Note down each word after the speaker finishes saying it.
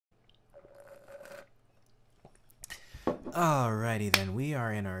Alrighty then, we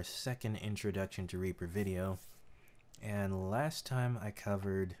are in our second introduction to Reaper video, and last time I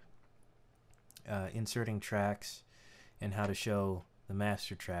covered inserting tracks and how to show the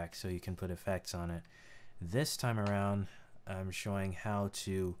master track so you can put effects on it. This time around I'm showing how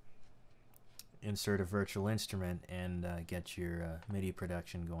to insert a virtual instrument and get your MIDI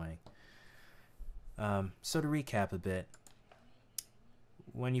production going. So to recap a bit,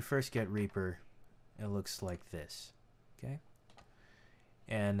 when you first get Reaper it looks like this. Okay,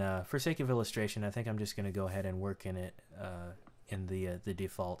 and for sake of illustration, I think I'm just going to go ahead and work in it in the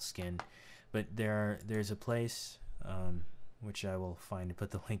default skin. But there's a place which I will find to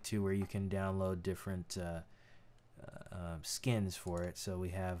put the link to where you can download different skins for it. So we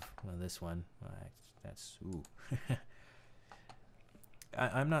have this one. That's ooh.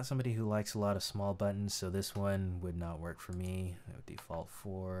 I'm not somebody who likes a lot of small buttons, so this one would not work for me. Default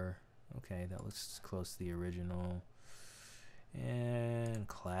 4. Okay, that looks close to the original. And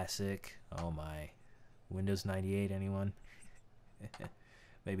classic. Oh my. Windows 98, anyone?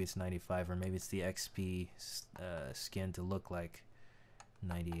 Maybe it's 95, or maybe it's the XP skin to look like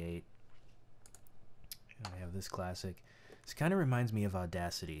 98. And I have this classic. This kind of reminds me of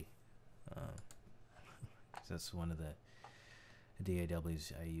Audacity. That's one of the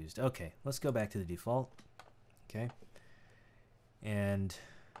DAWs I used. Okay, let's go back to the default. Okay. And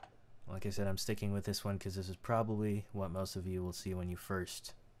like I said, I'm sticking with this one because this is probably what most of you will see when you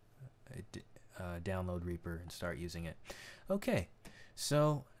first download Reaper and start using it. Okay,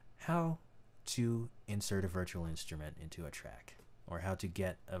 so how to insert a virtual instrument into a track, or how to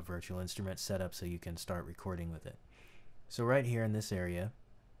get a virtual instrument set up so you can start recording with it. So right here in this area,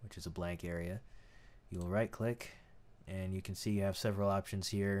 which is a blank area, you'll right click and you can see you have several options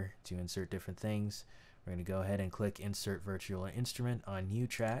here to insert different things. We're going to go ahead and click Insert Virtual Instrument on New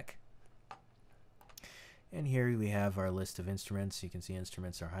Track. And here we have our list of instruments. You can see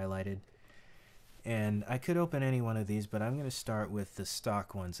instruments are highlighted. And I could open any one of these, but I'm going to start with the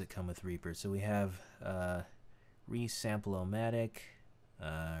stock ones that come with Reaper. So we have Resample-O-Matic,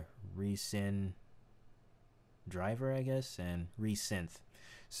 Resyn Driver, I guess, and Resynth.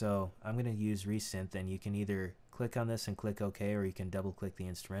 So I'm going to use Resynth, and you can either click on this and click OK, or you can double click the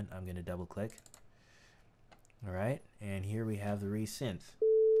instrument. I'm going to double click. Alright, and here we have the Resynth.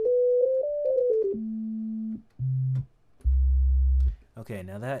 Okay,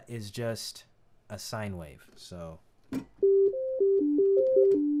 now that is just a sine wave, so we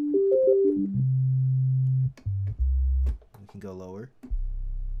can go lower.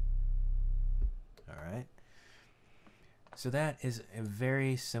 Alright, so that is a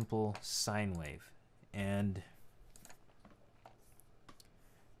very simple sine wave, and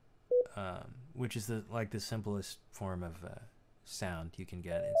which is the simplest form of sound you can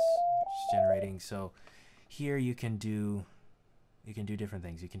get. It's generating. So here you can do different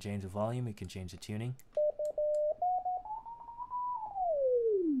things. You can change the volume, you can change the tuning.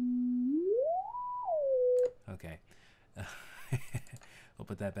 Okay. We'll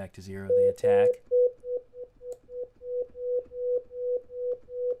put that back to 0. The attack.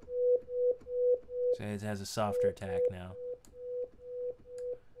 So it has a softer attack now.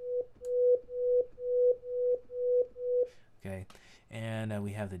 Okay. And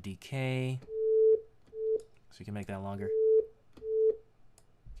we have the decay. So you can make that longer.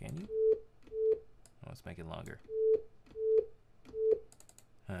 Can you? Oh, let's make it longer.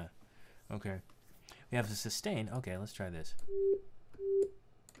 Huh. Okay. We have the sustain. Okay, let's try this.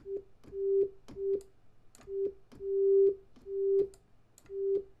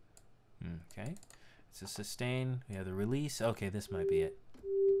 Okay. It's a sustain. We have the release. Okay, this might be it.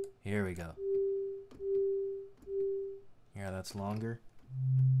 Here we go. Yeah, that's longer.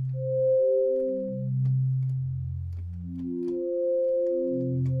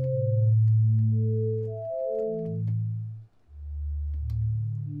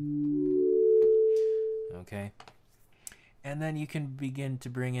 Okay, and then you can begin to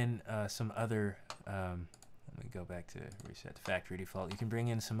bring in some other let me go back to reset the factory default. You can bring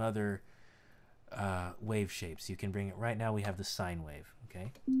in some other wave shapes. You can bring it. Right now we have the sine wave.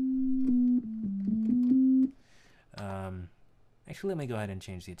 Okay, actually let me go ahead and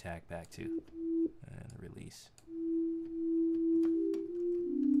change the attack back to the release.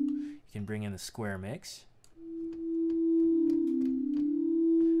 You can bring in the square mix,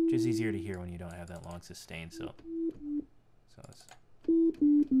 which is easier to hear when you don't have that long sustain. So it's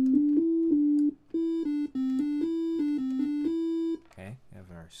okay. We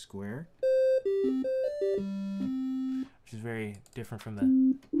have our square, which is very different from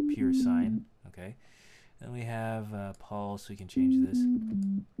the pure sine. Okay, then we have pulse. We can change this.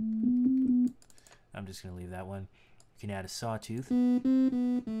 I'm just going to leave that one. can add a sawtooth,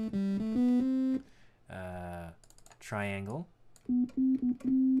 triangle.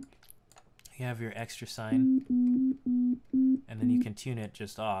 You have your extra sign, and then you can tune it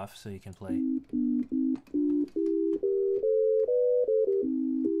just off so you can play.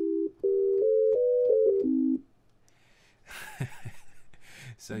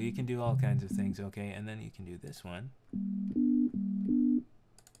 So you can do all kinds of things, okay? And then you can do this one.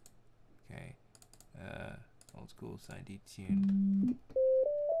 Okay. Old school sine detune.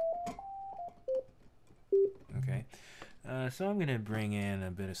 Okay. So I'm going to bring in a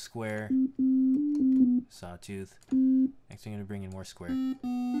bit of square, sawtooth. Next I'm going to bring in more square.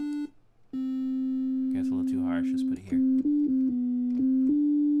 Okay, it's a little too harsh. Let's put it here.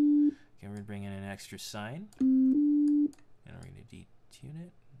 Okay, we're going to bring in an extra sine. And we're going to detune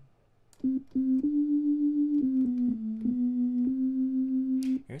it.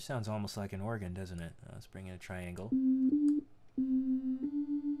 Here sounds almost like an organ, doesn't it? Let's bring in a triangle.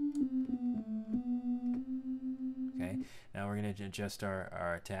 Okay, now we're going to adjust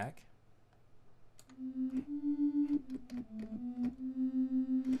our attack.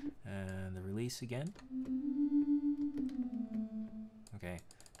 And the release again. Okay,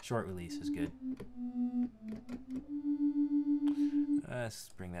 short release is good. Let's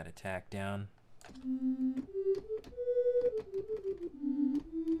bring that attack down.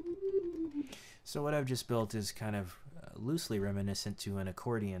 So what I've just built is kind of loosely reminiscent to an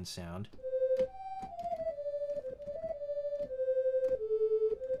accordion sound.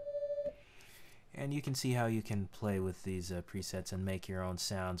 And you can see how you can play with these presets and make your own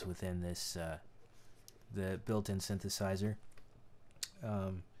sounds within this the built-in synthesizer.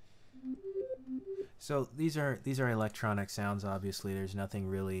 So these are electronic sounds. Obviously, there's nothing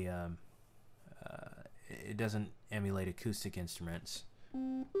really. It doesn't emulate acoustic instruments.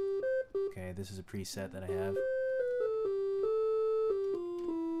 Okay, this is a preset that I have.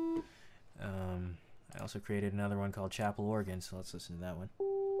 I also created another one called Chapel Organ, so let's listen to that one.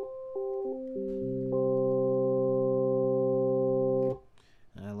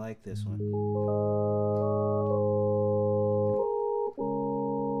 I like this one.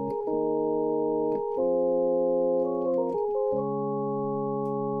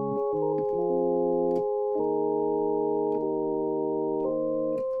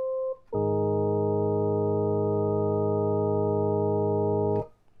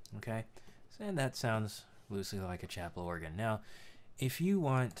 Okay, and that sounds loosely like a chapel organ. Now, if you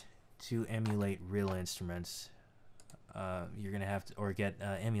want to emulate real instruments, you're going to have to, or get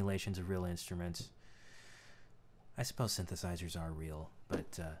emulations of real instruments. I suppose synthesizers are real,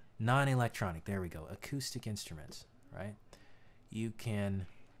 but non-electronic, there we go, acoustic instruments, right? You'll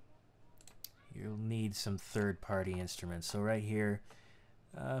need some third-party instruments. So right here,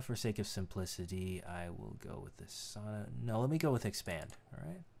 for sake of simplicity, I will go with this. No, let me go with expand, all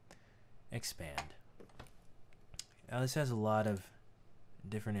right? Expand. Now this has a lot of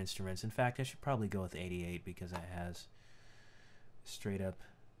different instruments. In fact, I should probably go with 88 because it has straight up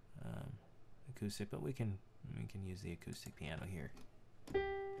acoustic, but we can use the acoustic piano here.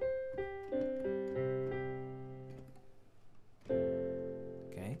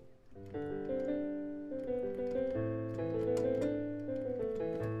 Okay.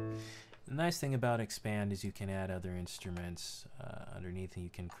 The nice thing about expand is you can add other instruments underneath, and you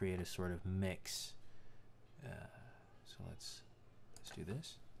can create a sort of mix. So let's do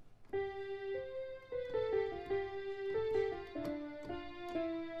this.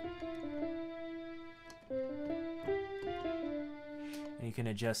 And you can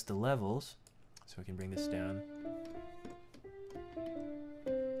adjust the levels, so we can bring this down.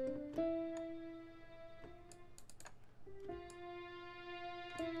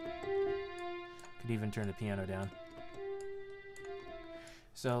 Could even turn the piano down.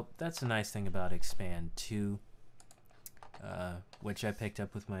 So that's the nice thing about expand too, which I picked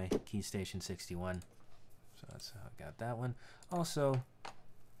up with my KeyStation 61. So that's how I got that one. Also,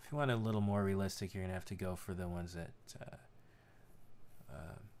 if you want a little more realistic, you're gonna have to go for the ones that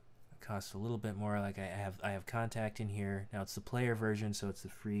cost a little bit more. Like I have Contact in here. Now it's the player version, so it's the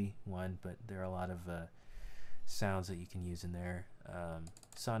free one, but there are a lot of sounds that you can use in there.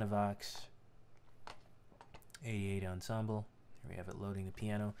 Sonivox, 88 Ensemble. Here we have it loading the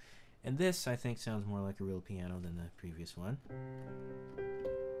piano. And this, I think, sounds more like a real piano than the previous one.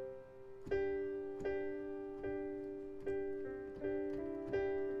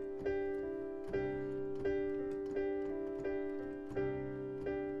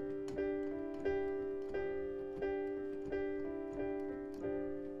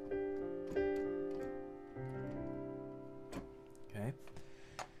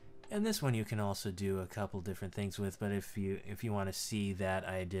 And this one you can also do a couple different things with, but if you want to see that,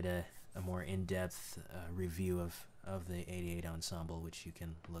 I did a more in-depth review of the 88 ensemble, which you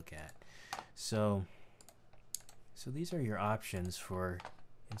can look at. So these are your options for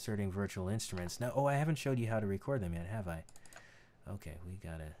inserting virtual instruments. Now, oh, I haven't showed you how to record them yet, have I? Okay, we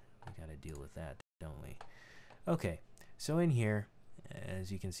gotta deal with that, don't we? Okay, so in here,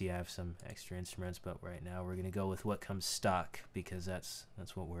 as you can see, I have some extra instruments, but right now we're gonna go with what comes stock, because that's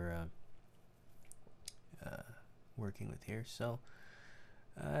what we're working with here. So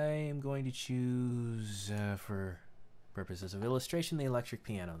I am going to choose, for purposes of illustration, the electric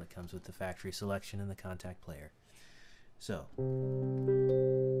piano that comes with the factory selection and the contact player. So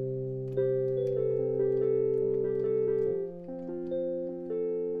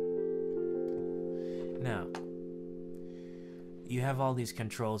now you have all these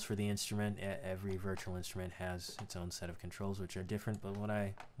controls for the instrument. Every virtual instrument has its own set of controls, which are different, but what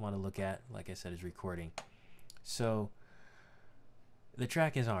I want to look at, like I said, is recording. So the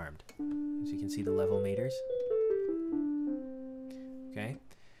track is armed, as you can see the level meters. Okay,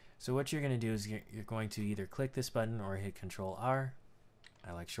 so what you're going to do is you're going to either click this button or hit Control R.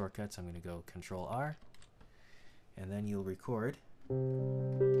 I like shortcuts, I'm going to go Control R, and then you'll record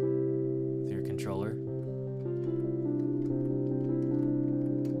with your controller.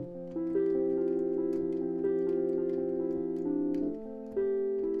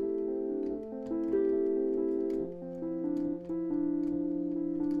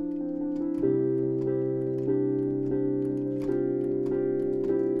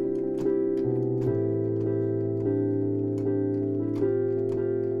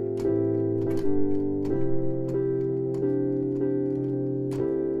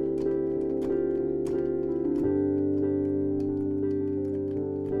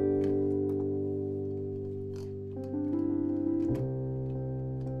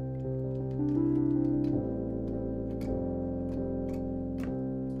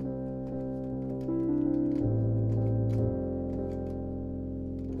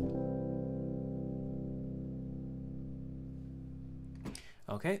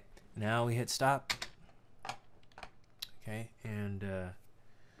 Okay, now we hit stop. Okay, and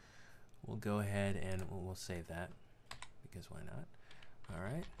we'll go ahead and we'll save that, because why not? All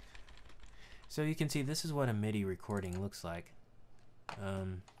right. So you can see this is what a MIDI recording looks like.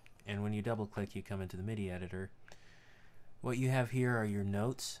 And when you double click, you come into the Midi Editor. What you have here are your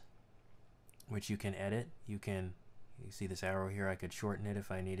notes, which you can edit. You see this arrow here, I could shorten it if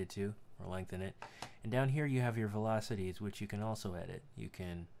I needed to, or lengthen it. And down here you have your velocities, which you can also edit. You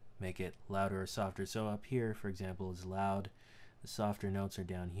can make it louder or softer. So up here, for example, is loud. The softer notes are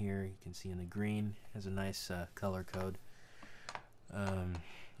down here. You can see in the green, has a nice color code.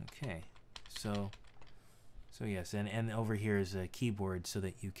 Okay, so yes, and over here is a keyboard so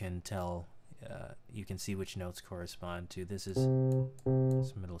that you can tell, you can see which notes correspond to. This is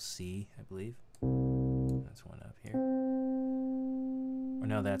middle C, I believe. That's one up here. Or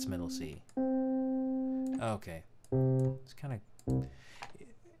no, that's middle C. Okay, it's kind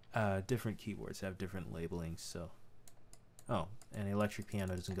of different keyboards have different labelings. So, oh, and the electric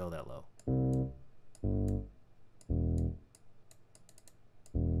piano doesn't go that low.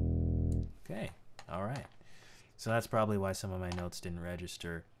 Okay, all right. So that's probably why some of my notes didn't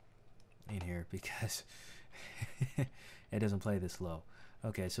register in here, because it doesn't play this low.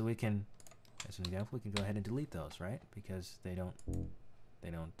 Okay, so we can, as an example, we can go ahead and delete those, right? Because they don't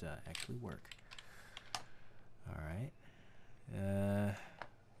actually work. All right.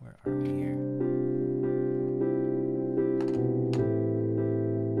 Where are we here?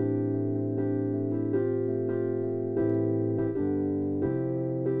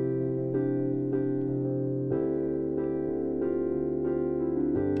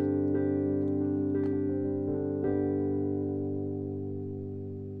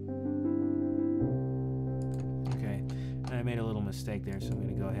 Okay, I made a little mistake there, so I'm going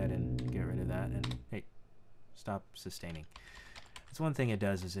to go ahead and get rid of that. And hey, stop sustaining. That's one thing it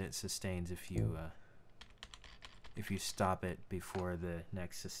does, is it sustains if you stop it before the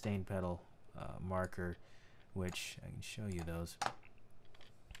next sustain pedal marker, which I can show you those.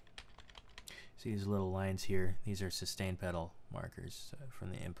 See these little lines here? These are sustain pedal markers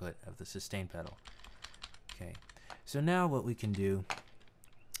from the input of the sustain pedal. Okay, so now what we can do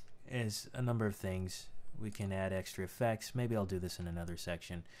is a number of things. We can add extra effects. Maybe I'll do this in another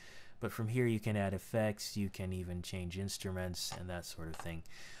section. But from here you can add effects, you can even change instruments and that sort of thing.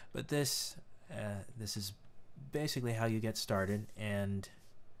 But this is basically how you get started, and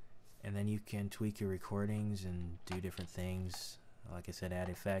then you can tweak your recordings and do different things. Like I said, add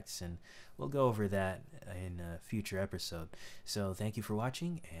effects, and we'll go over that in a future episode. So thank you for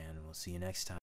watching, and we'll we'll see you next time.